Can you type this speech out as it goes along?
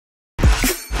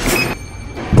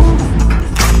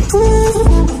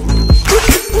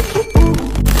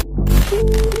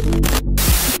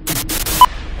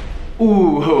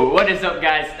Ooh, what is up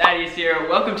guys? Thaddeus here.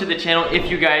 Welcome to the channel if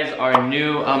you guys are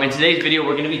new. In today's video,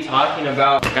 we're gonna be talking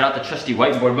about, got out the trusty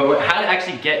whiteboard, but how to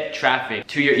actually get traffic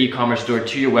to your e-commerce store,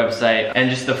 to your website, and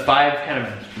just the 5 kind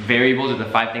of variables or the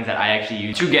 5 things that I actually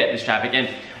use to get this traffic. And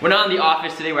we're not in the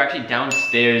office today, we're actually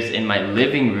downstairs in my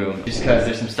living room just because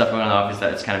there's some stuff going on in the office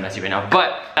that's kind of messy right now.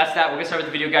 But that's that, we're gonna start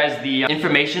with the video guys. The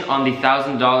information on the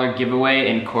 $1,000 giveaway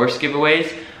and course giveaways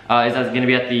is gonna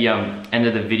be at the end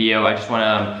of the video. I just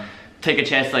wanna take a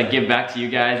chance to like give back to you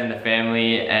guys and the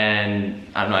family, and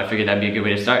I don't know, I figured that'd be a good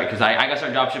way to start because I got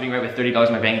started dropshipping right with $30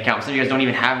 in my bank account. Some of you guys don't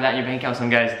even have that in your bank account.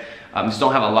 Some guys just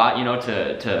don't have a lot, you know,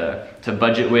 to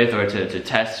budget with or to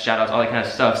test, shout outs, all that kind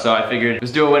of stuff. So I figured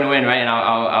let's do a win-win, right? And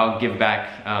I'll give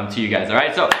back to you guys, all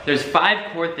right? So there's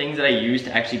 5 core things that I use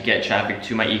to actually get traffic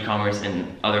to my e-commerce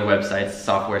and other websites,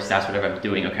 software, SaaS, whatever I'm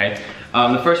doing, okay?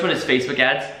 The first one is Facebook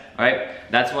ads, all right?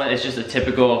 That's one, it's just a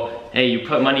typical, hey, you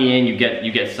put money in, you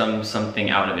get something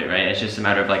out of it, right? It's just a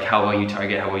matter of like how well you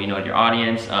target, how well you know your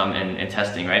audience, and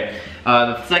testing, right?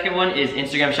 The second one is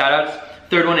Instagram shoutouts.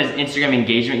 Third one is Instagram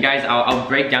engagement, guys. I'll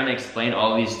break down and explain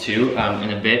all of these too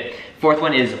in a bit. Fourth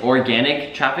one is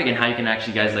organic traffic and how you can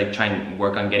actually, guys, like try and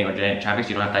work on getting organic traffic so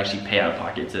you don't have to actually pay out of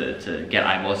pocket to get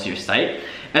eyeballs to your site.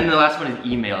 And then the last one is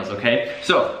emails, okay?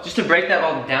 So just to break that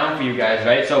all down for you guys,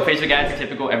 right? So Facebook ads,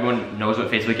 typical, everyone knows what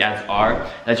Facebook ads are.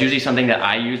 That's usually something that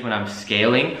I use when I'm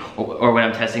scaling or when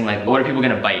I'm testing, like what are people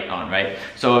gonna bite on, right?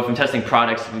 So if I'm testing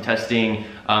products, if I'm testing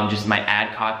just my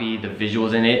ad copy, the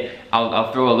visuals in it,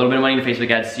 I'll throw a little bit of money into Facebook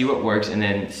ads, see what works, and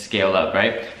then scale up,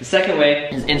 right? The second way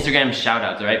is Instagram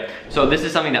shoutouts, right? So this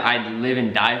is something that I live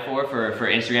and die for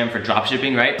Instagram, for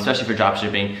dropshipping, right? Especially for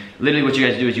dropshipping. Literally what you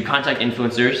guys do is you contact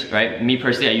influencers, right? Me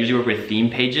personally, I usually work with theme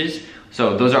pages.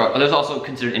 So those are also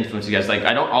considered influencers, guys. Like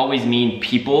I don't always mean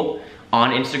people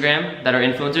on Instagram that are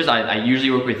influencers. I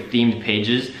usually work with themed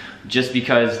pages just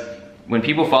because when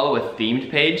people follow a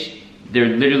themed page, they're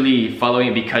literally following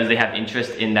it because they have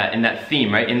interest in that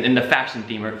theme, right? In the fashion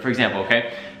theme, for example,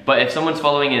 okay? But if someone's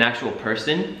following an actual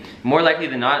person, more likely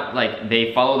than not, like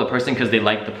they follow the person because they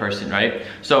like the person, right?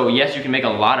 So yes, you can make a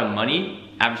lot of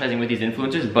money advertising with these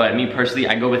influencers, but me personally,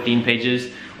 I go with theme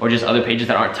pages or just other pages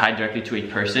that aren't tied directly to a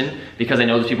person because I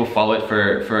know those people follow it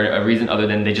for a reason other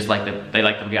than they just like the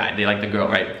guy, they like the girl,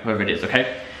 right? Whoever it is,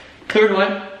 okay? Third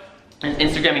one is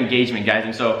Instagram engagement, guys.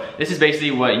 And so this is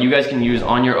basically what you guys can use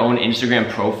on your own Instagram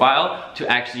profile to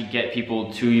actually get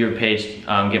people to your page,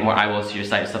 get more eyeballs to your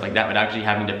site and stuff like that without actually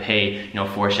having to pay, you know,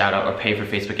 for a shout out or pay for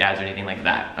Facebook ads or anything like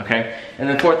that, okay? And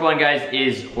then the fourth one, guys,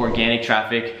 is organic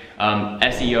traffic,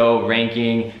 SEO,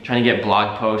 ranking, trying to get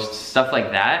blog posts, stuff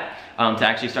like that. To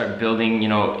actually start building, you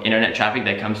know, internet traffic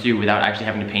that comes to you without actually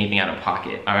having to pay anything out of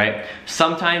pocket, all right?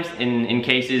 Sometimes in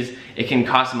cases, it can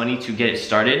cost money to get it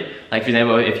started. Like for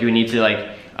example, if you need to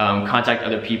like contact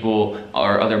other people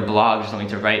or other blogs or something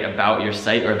to write about your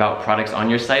site or about products on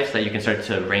your site so that you can start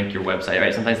to rank your website,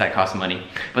 right? Sometimes that costs money,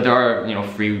 but there are, you know,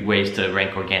 free ways to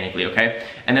rank organically, okay?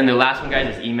 And then the last one,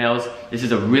 guys, is emails. This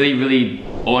is a really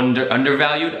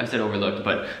undervalued, I said overlooked,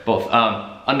 but both,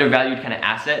 undervalued kind of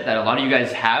asset that a lot of you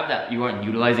guys have that you aren't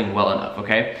utilizing well enough,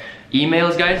 okay?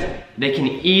 Emails, guys, they can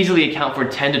easily account for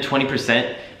 10 to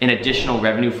 20% in additional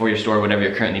revenue for your store, whatever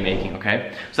you're currently making,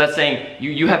 okay? So that's saying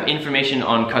you have information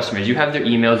on customers, you have their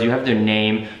emails, you have their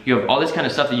name, you have all this kind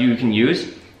of stuff that you can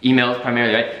use, emails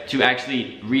primarily, right, to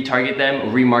actually retarget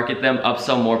them, remarket them,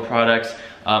 upsell more products,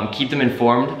 keep them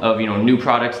informed of, you know, new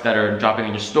products that are dropping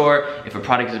in your store. If a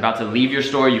product is about to leave your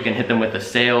store, you can hit them with a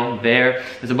sale there.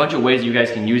 There's a bunch of ways you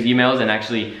guys can use emails and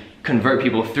actually convert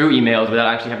people through emails without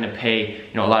actually having to pay,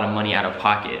 you know, a lot of money out of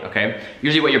pocket, okay?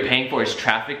 Usually what you're paying for is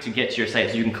traffic to get to your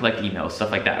site so you can collect emails,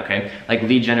 stuff like that, okay? Like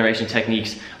lead generation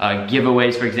techniques,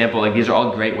 giveaways, for example, like these are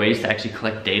all great ways to actually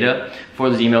collect data for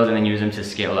those emails and then use them to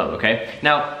scale up, okay?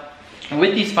 Now,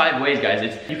 with these 5 ways,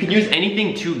 guys, you can use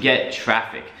anything to get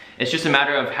traffic. It's just a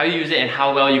matter of how you use it and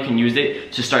how well you can use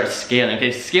it to start scaling,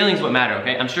 okay? Scaling is what matters,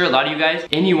 okay? I'm sure a lot of you guys,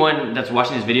 anyone that's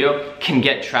watching this video can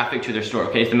get traffic to their store,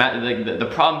 okay? It's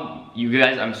the problem you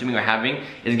guys, I'm assuming, are having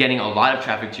is getting a lot of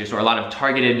traffic to your store, a lot of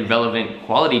targeted, relevant,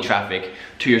 quality traffic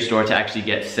to your store to actually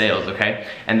get sales, okay?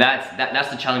 And that's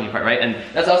the challenging part, right? And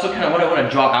that's also kind of what I want to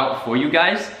draw out for you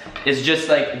guys is just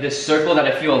like this circle that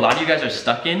I feel a lot of you guys are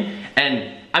stuck in.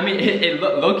 And I mean,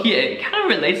 low-key, it kind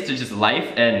of relates to just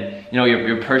life and, you know,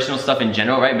 your personal stuff in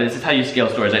general, right? But this is how you scale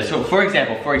stores, right? So for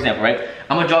example, right?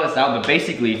 I'm gonna draw this out, but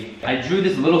basically, I drew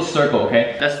this little circle,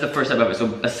 okay? That's the first step of it.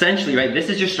 So essentially, right, this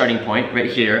is your starting point right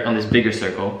here on this bigger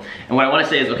circle. And what I wanna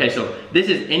say is, okay, so this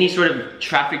is any sort of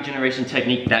traffic generation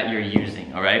technique that you're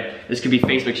using, all right? This could be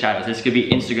Facebook shoutouts, this could be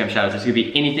Instagram shoutouts, this could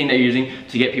be anything that you're using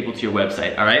to get people to your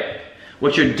website, all right?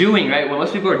 What you're doing, right, what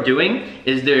most people are doing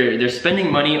is they're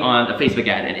spending money on a Facebook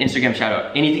ad, an Instagram shout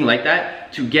out, anything like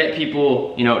that to get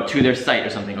people, you know, to their site or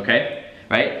something, okay?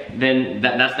 Right? Then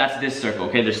that's this circle,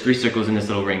 okay? There's 3 circles in this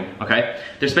little ring, okay?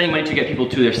 They're spending money to get people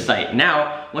to their site.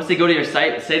 Now, once they go to your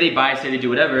site, say they buy, say they do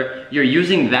whatever, you're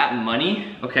using that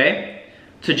money, okay,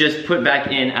 to just put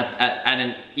back in at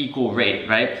an equal rate,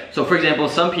 right? So for example,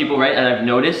 some people, right, that I've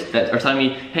noticed that are telling me,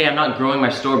 hey, I'm not growing my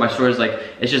store is like,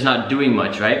 it's just not doing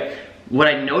much, right? What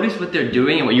I noticed what they're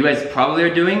doing and what you guys probably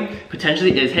are doing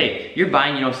potentially is, hey, you're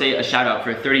buying, you know, say a shout out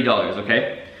for $30,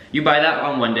 okay? You buy that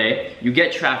on one day, you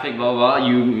get traffic, blah, blah, blah,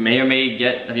 you may or may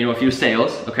get, you know, a few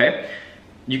sales, okay?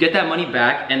 You get that money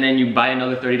back and then you buy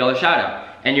another $30 shout out.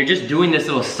 And you're just doing this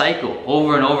little cycle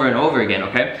over and over and over again,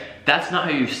 okay? That's not how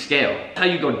you scale. That's how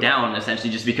you go down, essentially,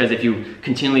 just because if you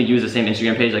continually use the same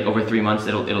Instagram page, like over 3 months,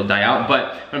 it'll die out.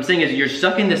 But what I'm saying is you're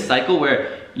stuck in this cycle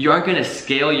where you aren't gonna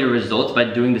scale your results by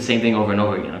doing the same thing over and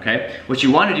over again, okay? What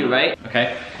you wanna do, right,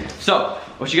 okay? So,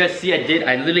 what you guys see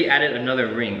I literally added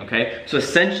another ring, okay? So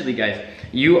essentially, guys,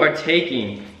 you are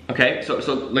taking, okay, so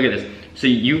look at this. So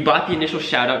you bought the initial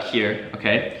shout out here,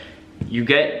 okay? You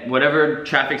get whatever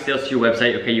traffic sales to your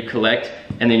website, okay, you collect,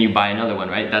 and then you buy another one,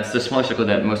 right? That's the smaller circle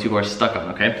that most people are stuck on,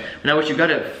 okay? Now what you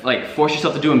gotta like force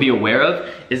yourself to do and be aware of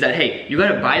is that, hey, you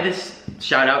gotta buy this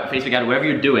shout out, Facebook ad, whatever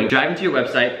you're doing, drive into your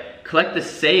website, collect the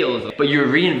sales, but you're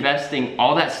reinvesting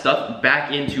all that stuff back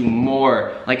into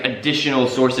more like additional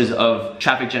sources of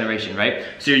traffic generation, right?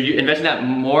 So you're investing that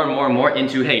more and more and more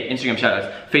into, hey, Instagram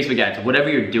shoutouts, Facebook ads, whatever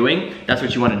you're doing, that's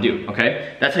what you want to do,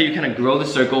 okay? That's how you kind of grow the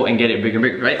circle and get it bigger and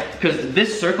bigger, right? Because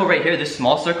this circle right here, this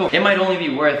small circle, it might only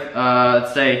be worth,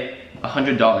 let's say,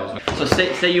 $100. So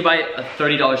say you buy a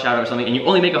 $30 shout out or something and you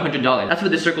only make $100. That's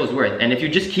what this circle is worth. And if you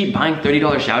just keep buying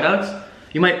 $30 shout outs,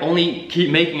 you might only keep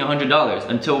making $100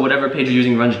 until whatever page you're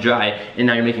using runs dry and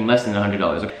now you're making less than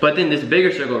 $100. But then this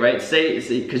bigger circle, right? Say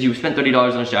because you spent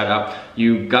 $30 on a shout out,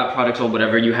 you got products or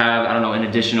whatever, you have, I don't know, an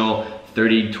additional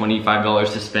 $30,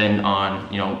 $25 to spend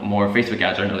on, you know, more Facebook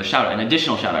ads or another shout out, an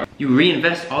additional shout out. You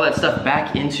reinvest all that stuff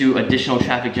back into additional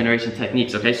traffic generation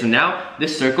techniques, okay? So now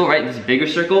this circle, right, this bigger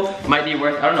circle might be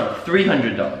worth, I don't know,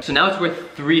 $300. So now it's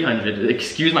worth $300.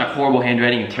 Excuse my horrible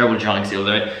handwriting and terrible drawing skills,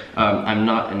 right? I'm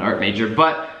not an art major,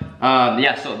 but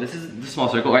yeah, so this is the small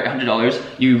circle, right, $100.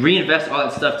 You reinvest all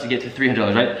that stuff to get to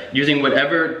 $300, right? Using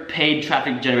whatever paid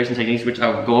traffic generation techniques, which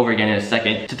I'll go over again in a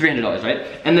second, to $300, right?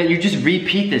 And then you just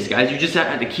repeat this, guys. You just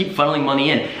have to keep funneling money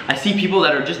in. I see people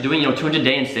that are just doing, you know, 200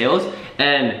 day in sales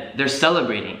and they're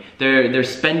celebrating. They're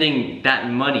spending that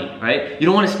money, right? You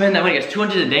don't want to spend that money. It's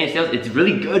 200 a day in sales. It's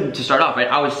really good to start off, right?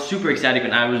 I was super ecstatic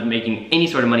when I was making any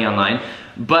sort of money online.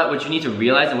 But what you need to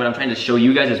realize, and what I'm trying to show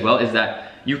you guys as well, is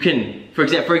that you can, for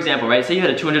example, right, say you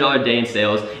had a $200 day in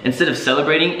sales, instead of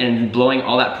celebrating and blowing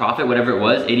all that profit, whatever it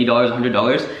was, $80,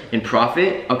 $100 in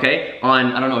profit, okay,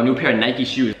 on, I don't know, a new pair of Nike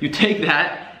shoes, you take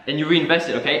that and you reinvest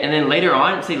it, okay, and then later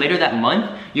on, say later that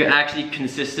month, you're actually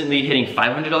consistently hitting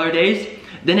 $500 days,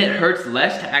 then it hurts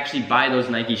less to actually buy those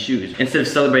Nike shoes, instead of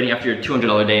celebrating after your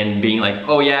 $200 day and being like,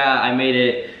 oh yeah, I made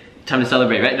it, time to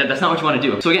celebrate, right? That's not what you want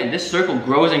to do. So again, this circle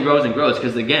grows and grows and grows,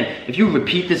 because again, if you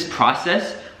repeat this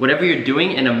process, whatever you're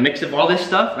doing in a mix of all this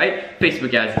stuff, right?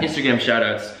 Facebook ads, Instagram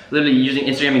shoutouts, literally using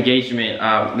Instagram engagement,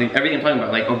 like everything I'm talking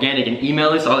about, like organic and email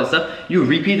lists, all that stuff. You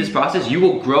repeat this process, you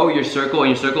will grow your circle and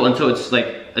your circle until it's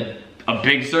like a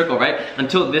big circle, right?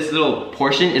 Until this little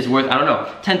portion is worth, I don't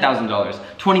know, $10,000,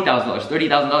 $20,000,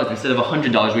 $30,000 instead of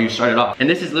 $100 where you started off. And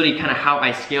this is literally kind of how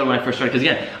I scaled when I first started. Because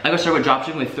again, I got started with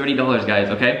dropshipping with $30, guys,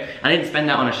 okay? I didn't spend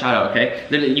that on a shout out, okay?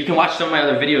 Literally, you can watch some of my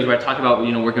other videos where I talk about,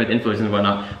 you know, working with influencers and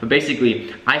whatnot. But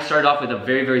basically, I started off with a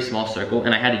very, very small circle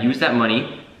and I had to use that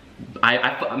money.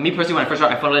 Me personally, when I first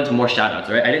started, I funneled into more shoutouts,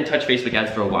 right? I didn't touch Facebook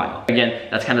ads for a while. Again,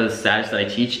 that's kind of the status that I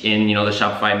teach in, you know, the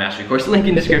Shopify Mastery course. Link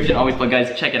in description, always plug,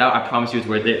 guys, check it out. I promise you it's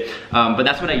worth it. But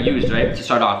that's what I used, right, to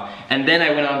start off. And then I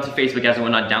went on to Facebook ads and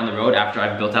whatnot down the road after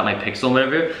I've built out my pixel and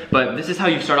whatever. But this is how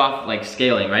you start off, like,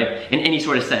 scaling, right? In any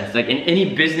sort of sense. Like, in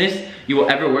any business you will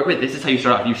ever work with, this is how you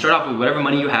start off. You start off with whatever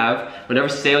money you have, whatever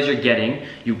sales you're getting,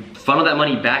 you funnel that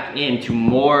money back into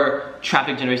more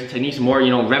traffic generation techniques, more, you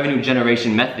know, revenue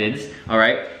generation methods, all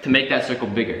right, to make that circle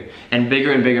bigger and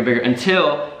bigger and bigger and bigger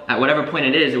until at whatever point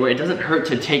it is where it doesn't hurt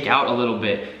to take out a little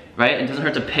bit, right? It doesn't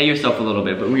hurt to pay yourself a little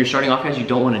bit. But when you're starting off, guys, you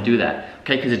don't want to do that,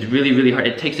 okay? Because it's really, really hard.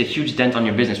 It takes a huge dent on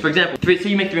your business. For example, say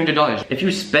you make $300. If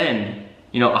you spend,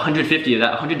 you know, $150 of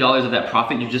that, $100 of that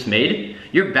profit you just made,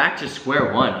 you're back to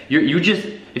square one.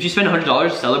 If you spend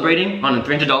 $100 celebrating on a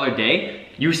 $300 day,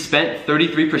 you spent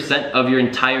 33% of your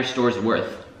entire store's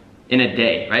worth in a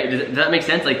day, right? Does that make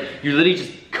sense? Like, you literally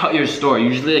just cut your store. You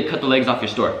just literally cut the legs off your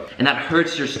store. And that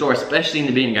hurts your store, especially in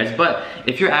the beginning, guys. But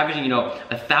if you're averaging, you know,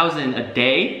 1,000 a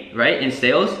day, right, in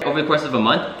sales over the course of a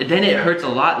month, then it hurts a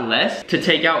lot less to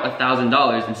take out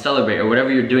 $1,000 and celebrate, or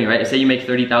whatever you're doing, right? Say you make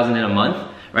 30,000 in a month,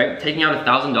 right? Taking out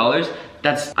 $1,000,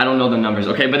 that's, I don't know the numbers,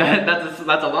 okay? But that's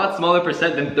a lot smaller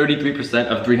percent than 33%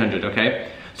 of 300,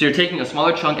 okay? So you're taking a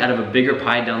smaller chunk out of a bigger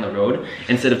pie down the road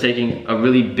instead of taking a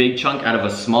really big chunk out of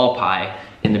a small pie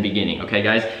in the beginning, okay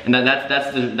guys? And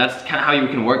that's kind of how you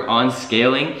can work on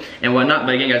scaling and whatnot.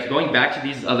 But again, guys, going back to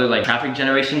these other like traffic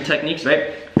generation techniques,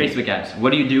 right? Facebook ads,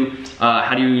 what do you do?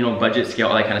 How do you, budget, scale,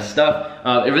 all that kind of stuff?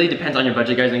 It really depends on your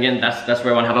budget, guys. And again, that's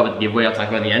where I want to help out with the giveaway. I'll talk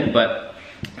about at the end. But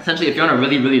essentially, if you're on a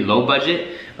really, really low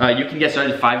budget, you can get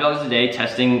started $5 a day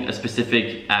testing a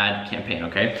specific ad campaign,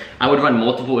 okay? I would run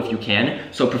multiple if you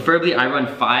can. So preferably I run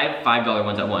five $5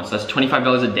 ones at once. So that's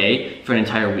 $25 a day for an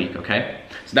entire week, okay?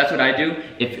 So that's what I do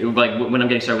when I'm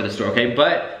getting started with a store, okay?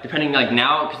 But depending, like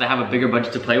now, because I have a bigger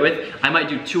budget to play with, I might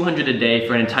do 200 a day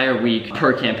for an entire week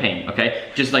per campaign, okay?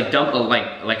 Just like dump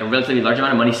a relatively large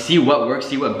amount of money, see what works,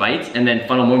 see what bites, and then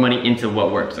funnel more money into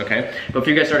what works, okay? But if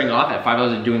you guys starting off at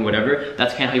 $5 and doing whatever,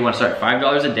 that's kind of how you want to start.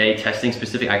 $5 a day, testing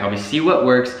specific ad copies, see what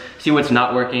works, see what's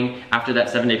not working. After that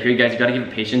 7-day period, guys, you gotta give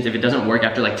it patience. If it doesn't work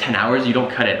after like 10 hours, you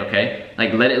don't cut it, okay?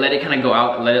 Like let it kind of go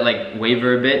out, let it like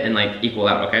waver a bit and like equal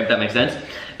out, okay? If that makes sense.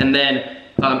 And then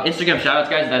Instagram shoutouts,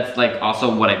 guys, that's like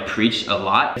also what I preach a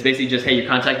lot. It's basically just, hey, you're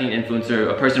contacting an influencer,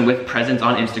 a person with presence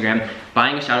on Instagram,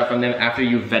 buying a shout out from them after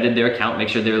you've vetted their account, make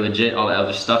sure they're legit, all the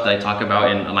other stuff that I talk about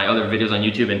in my other videos on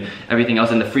YouTube and everything else,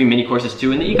 and the free mini courses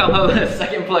too, and the Ecom Hub,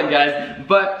 second plug, guys.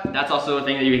 But that's also a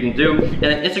thing that you can do. And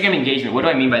then Instagram engagement, what do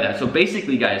I mean by that? So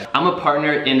basically, guys, I'm a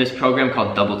partner in this program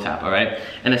called Double Tap, all right?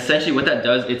 And essentially what that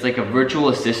does, it's like a virtual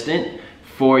assistant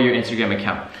for your Instagram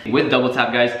account. With Double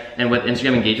Tap, guys, and with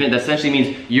Instagram engagement, that essentially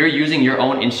means you're using your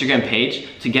own Instagram page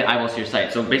to get eyeballs to your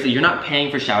site. So basically, you're not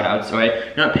paying for shout outs, all right?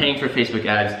 You're not paying for Facebook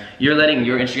ads. You're letting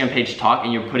your Instagram page talk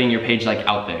and you're putting your page like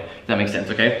out there, if that makes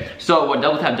sense, okay? So what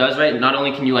Double Tap does, right, not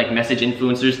only can you like message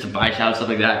influencers to buy shout outs, stuff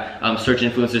like that, search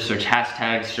influencers, search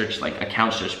hashtags, search like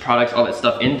accounts, search products, all that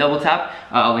stuff in Double Tap.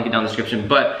 I'll link it down in the description.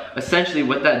 But essentially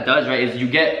what that does, right, is you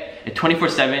get a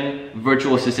 24/7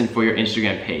 virtual assistant for your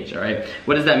Instagram page, all right?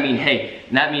 What does that mean? Hey,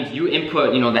 that means you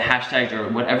input, the hashtags or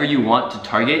whatever you want to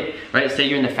target, right? Say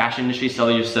you're in the fashion industry,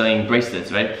 you're selling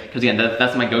bracelets, right? Because again,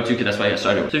 that's my go-to, because that's why I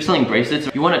started. So you're selling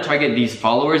bracelets, you want to target these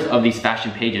followers of these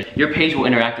fashion pages. Your page will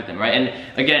interact with them, right? And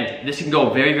again, this can go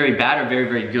very, very bad or very,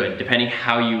 very good, depending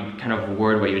how you kind of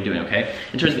word what you're doing, okay?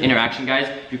 In terms of interaction, guys,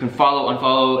 you can follow,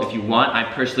 unfollow if you want. I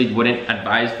personally wouldn't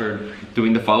advise for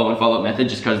doing the follow, unfollow method,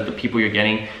 just because the people you're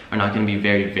getting are not going to be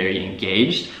very, very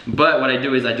engaged. But what I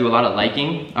do is I do a lot of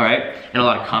liking, all right, and a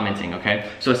lot of commenting, okay?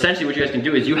 So essentially what you guys can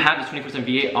do is you have this 24/7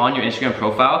 VA on your Instagram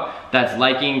profile that's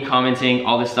liking, commenting,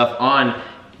 all this stuff on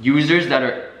users that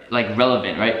are like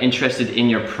relevant, right? Interested in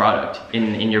your product,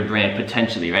 in your brand,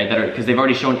 potentially, right? That are, because they've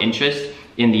already shown interest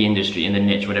in the industry, in the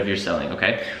niche, whatever you're selling,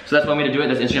 okay? So that's one way to do it.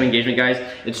 That's Instagram engagement, guys.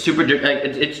 It's super,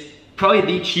 it's probably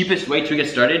the cheapest way to get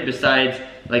started besides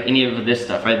like any of this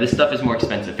stuff, right? This stuff is more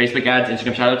expensive. Facebook ads,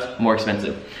 Instagram shoutouts, more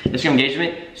expensive. Instagram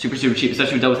engagement, super, super cheap,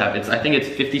 especially with Double Tap. I think it's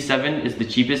 $57 is the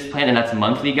cheapest plan, and that's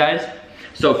monthly, guys.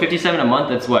 So $57 a month,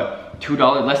 that's what?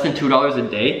 $2, less than $2 a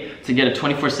day to get a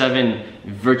 24/7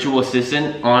 virtual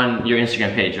assistant on your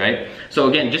Instagram page, right? So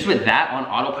again, just with that on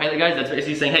autopilot, guys, that's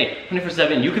basically saying, hey,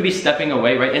 24/7, you could be stepping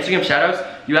away, right? Instagram shoutouts,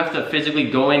 you have to physically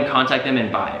go in, contact them,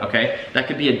 and buy, okay? That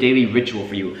could be a daily ritual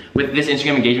for you. With this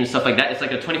Instagram engagement, stuff like that, it's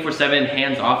like a 24/7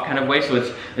 hands-off kind of way, so it's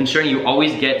ensuring you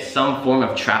always get some form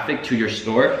of traffic to your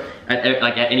store at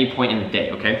any point in the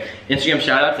day, okay? Instagram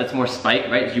shoutouts, that's more spike,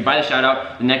 right? If you buy the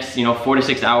shoutout, the next 4 to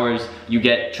 6 hours, you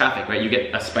get traffic, right? You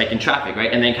get a spike in traffic,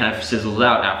 right? And then kind of sizzles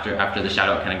out after the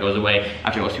shoutout kind of goes away,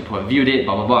 after most people have viewed it,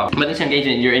 blah, blah, blah. But Instagram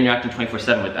engagement, you're interacting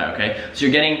 24/7 with that, okay? So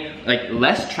you're getting like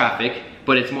less traffic,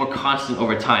 but it's more constant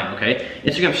over time, okay?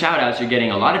 Instagram shoutouts, you're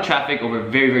getting a lot of traffic over a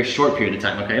very, very short period of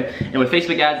time, okay? And with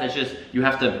Facebook ads, that's just, you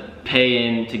have to pay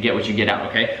in to get what you get out,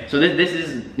 okay? So this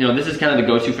is, this is kind of the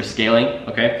go-to for scaling,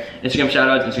 okay? Instagram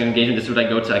shoutouts, Instagram engagement, this is what I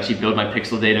go to actually build my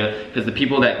pixel data, because the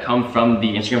people that come from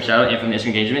the Instagram shoutout and from the Instagram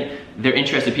engagement, they're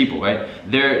interested people, right?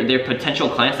 They're potential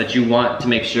clients that you want to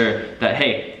make sure that,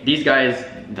 hey, these guys,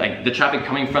 like the traffic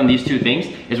coming from these two things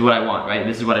is what I want, right?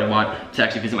 This is what I want to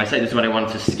actually visit my site. This is what I want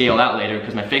to scale out later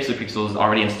because my Facebook pixel is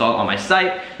already installed on my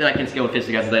site. Then I can scale with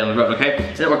Facebook ads down the road,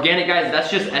 okay? And organic, guys,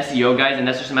 that's just SEO, guys, and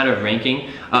that's just a matter of ranking.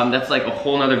 That's like a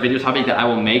whole nother video topic that I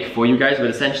will make for you guys, but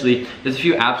essentially there's a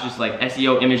few apps just like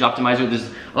SEO, Image Optimizer. There's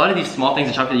a lot of these small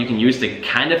things that you can use to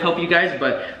kind of help you guys,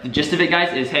 but the gist of it,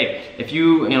 guys, is hey, if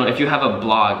you have a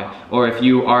blog or if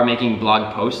you are making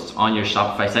blog posts on your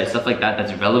Shopify site, stuff like that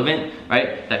that's relevant,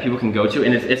 right, that people can go to,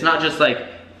 and it's not just like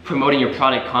promoting your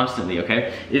product constantly,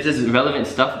 okay? It's this relevant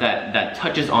stuff that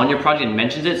touches on your product and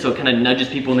mentions it, so it kind of nudges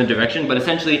people in the direction. But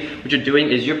essentially what you're doing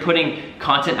is you're putting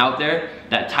content out there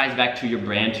that ties back to your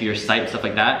brand, to your site, stuff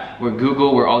like that, where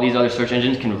Google, where all these other search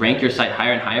engines can rank your site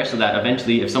higher and higher, so that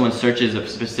eventually if someone searches a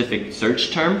specific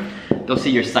search term, they'll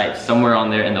see your site somewhere on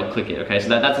there and they'll click it, okay? So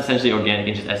that's essentially organic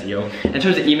and just SEO. In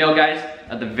terms of email, guys,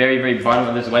 at the very, very bottom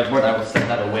of this whiteboard, I will set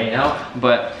that away now,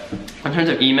 but in terms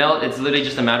of email, it's literally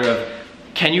just a matter of,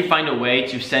 can you find a way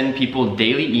to send people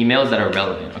daily emails that are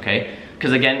relevant, okay?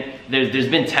 Because again, there's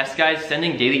been tests, guys.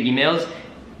 Sending daily emails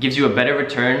gives you a better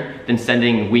return than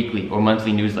sending weekly or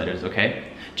monthly newsletters, okay?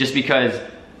 Just because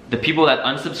the people that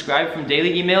unsubscribe from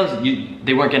daily emails,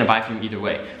 they weren't gonna buy from you either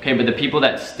way, okay? But the people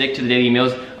that stick to the daily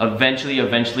emails, eventually,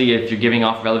 if you're giving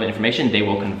off relevant information, they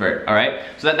will convert, all right?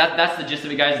 So that's the gist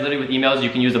of it, guys. Literally with emails, you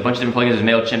can use a bunch of different plugins.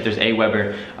 There's MailChimp, there's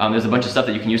Aweber, there's a bunch of stuff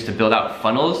that you can use to build out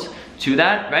funnels to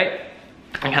that, right?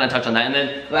 And kind of touch on that. And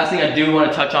then the last thing I do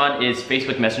want to touch on is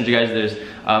Facebook Messenger, guys. There's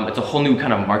it's a whole new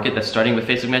kind of market that's starting with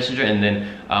Facebook Messenger and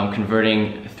then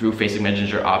converting through Facebook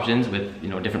Messenger options with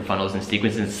different funnels and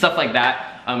sequences and stuff like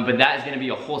that. But that is going to be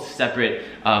a whole separate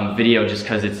video just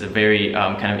because it's a very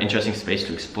kind of interesting space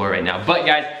to explore right now. But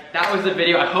guys, that was the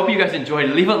video. I hope you guys enjoyed.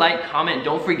 Leave a like, comment.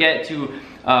 Don't forget to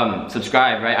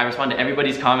subscribe, right? I respond to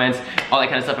everybody's comments, all that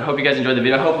kind of stuff. I hope you guys enjoyed the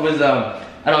video. I hope it was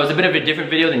I don't know, it was a bit of a different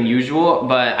video than usual,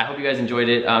 but I hope you guys enjoyed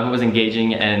it. It was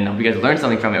engaging and I hope you guys learned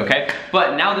something from it, okay?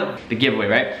 But now the giveaway,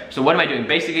 right? So what am I doing?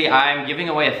 Basically, I'm giving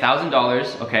away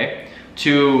 $1,000, okay,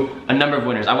 to a number of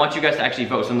winners. I want you guys to actually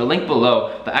vote. So in the link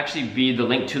below, there'll actually be the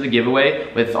link to the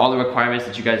giveaway with all the requirements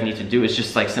that you guys need to do. It's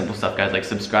just like simple stuff, guys, like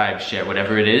subscribe, share,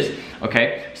 whatever it is,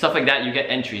 okay? Stuff like that, you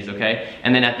get entries, okay?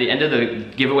 And then at the end of the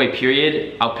giveaway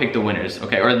period, I'll pick the winners,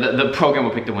 okay? Or the program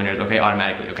will pick the winners, okay,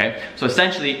 automatically, okay? So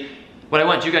essentially, what I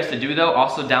want you guys to do though,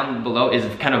 also down below, is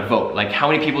kind of vote. Like,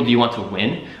 how many people do you want to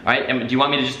win, right? And do you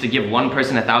want me to give one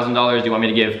person $1,000? Do you want me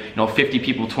to give 50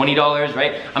 people $20,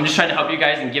 right? I'm just trying to help you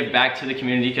guys and give back to the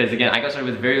community because again, I got started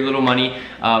with very little money.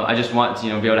 I just want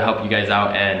to be able to help you guys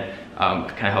out and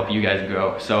kind of help you guys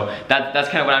grow. So that's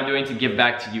kind of what I'm doing to give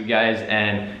back to you guys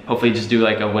and hopefully just do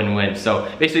like a win-win. So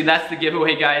basically that's the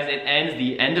giveaway, guys. It ends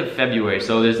the end of February,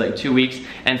 so there's like 2 weeks.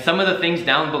 And some of the things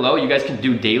down below you guys can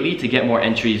do daily to get more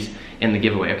entries in the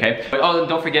giveaway, okay? But oh,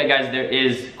 don't forget, guys, there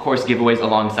is course giveaways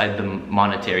alongside the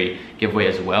monetary giveaway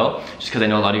as well. Just because I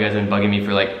know a lot of you guys have been bugging me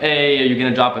for like, hey, are you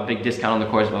gonna drop a big discount on the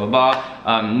course, blah, blah,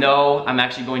 blah. No, I'm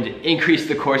actually going to increase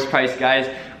the course price, guys,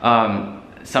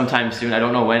 sometime soon. I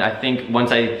don't know when. I think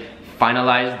once I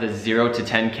finalize the 0 to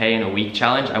 10K in a week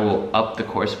challenge, I will up the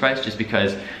course price just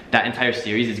because that entire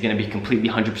series is gonna be completely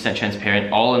 100%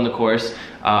 transparent, all in the course,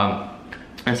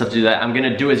 and stuff to do that. I'm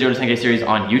gonna do a 0 to 10K series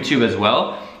on YouTube as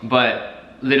well,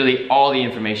 but literally all the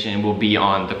information will be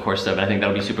on the course stuff, and I think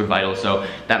that'll be super vital. So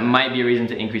that might be a reason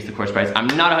to increase the course price. I'm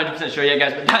not 100% sure yet,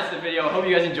 guys, but that's the video. Hope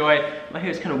you guys enjoy. My hair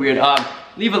is kind of weird.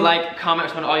 Leave a like, comment,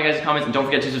 respond to all you guys' comments, and don't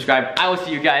forget to subscribe. I will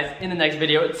see you guys in the next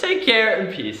video. Take care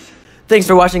and peace. Thanks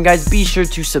for watching, guys. Be sure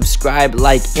to subscribe,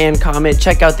 like, and comment.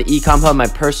 Check out the Ecom Hub, my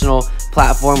personal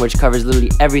platform, which covers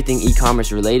literally everything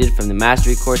e-commerce related, from the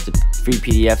mastery course to free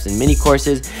PDFs and mini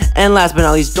courses. And last but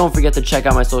not least, don't forget to check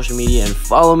out my social media and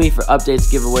follow me for updates,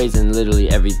 giveaways, and literally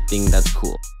everything that's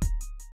cool.